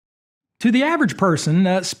To the average person,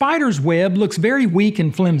 a spider's web looks very weak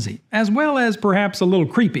and flimsy, as well as perhaps a little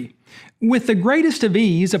creepy. With the greatest of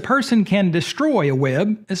ease, a person can destroy a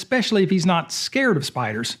web, especially if he's not scared of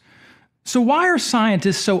spiders. So why are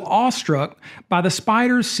scientists so awestruck by the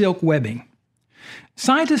spider's silk webbing?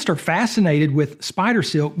 Scientists are fascinated with spider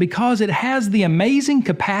silk because it has the amazing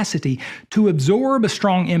capacity to absorb a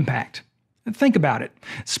strong impact. Think about it.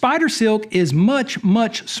 Spider silk is much,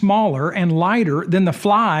 much smaller and lighter than the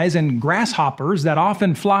flies and grasshoppers that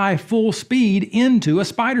often fly full speed into a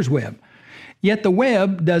spider's web. Yet the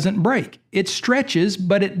web doesn't break. It stretches,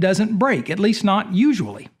 but it doesn't break, at least not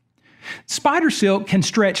usually. Spider silk can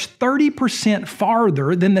stretch 30%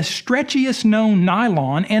 farther than the stretchiest known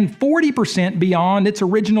nylon and 40% beyond its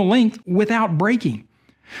original length without breaking.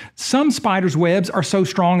 Some spiders' webs are so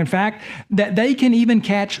strong, in fact, that they can even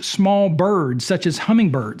catch small birds, such as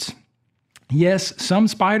hummingbirds. Yes, some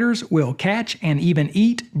spiders will catch and even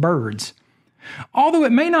eat birds. Although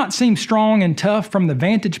it may not seem strong and tough from the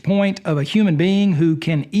vantage point of a human being who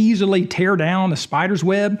can easily tear down a spider's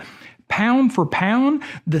web, pound for pound,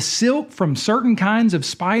 the silk from certain kinds of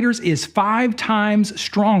spiders is 5 times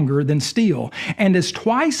stronger than steel and is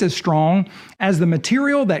twice as strong as the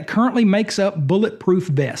material that currently makes up bulletproof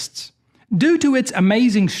vests. Due to its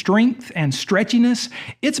amazing strength and stretchiness,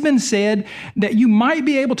 it's been said that you might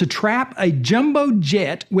be able to trap a jumbo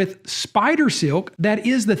jet with spider silk that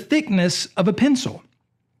is the thickness of a pencil.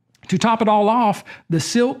 To top it all off, the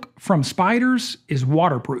silk from spiders is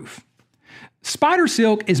waterproof. Spider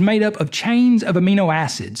silk is made up of chains of amino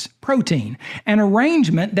acids, protein, an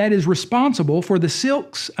arrangement that is responsible for the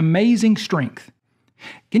silk's amazing strength.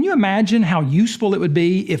 Can you imagine how useful it would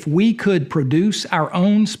be if we could produce our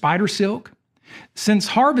own spider silk? Since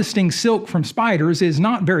harvesting silk from spiders is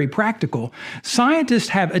not very practical, scientists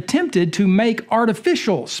have attempted to make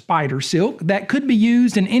artificial spider silk that could be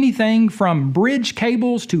used in anything from bridge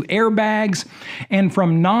cables to airbags and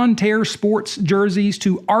from non-tear sports jerseys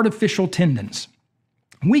to artificial tendons.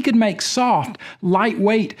 We could make soft,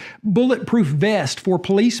 lightweight, bulletproof vests for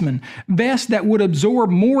policemen, vests that would absorb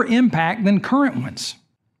more impact than current ones.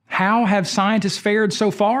 How have scientists fared so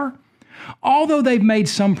far? Although they've made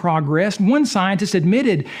some progress, one scientist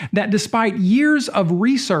admitted that despite years of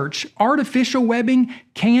research, artificial webbing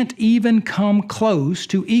can't even come close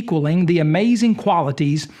to equaling the amazing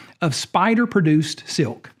qualities of spider-produced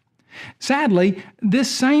silk. Sadly, this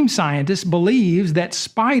same scientist believes that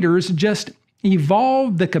spiders just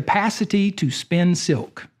evolved the capacity to spin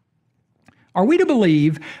silk. Are we to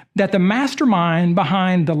believe that the mastermind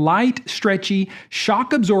behind the light, stretchy,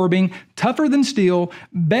 shock-absorbing, tougher than steel,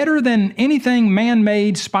 better than anything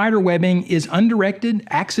man-made spider webbing is undirected,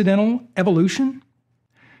 accidental evolution?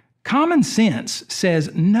 Common sense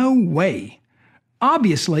says no way.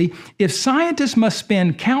 Obviously, if scientists must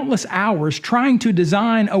spend countless hours trying to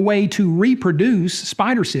design a way to reproduce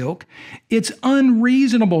spider silk, it's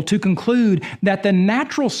unreasonable to conclude that the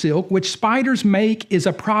natural silk which spiders make is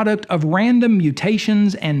a product of random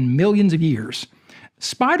mutations and millions of years.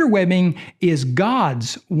 Spider webbing is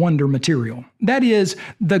God's wonder material. That is,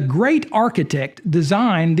 the great architect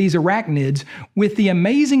designed these arachnids with the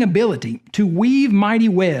amazing ability to weave mighty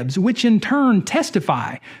webs, which in turn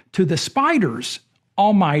testify to the spider's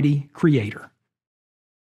almighty creator.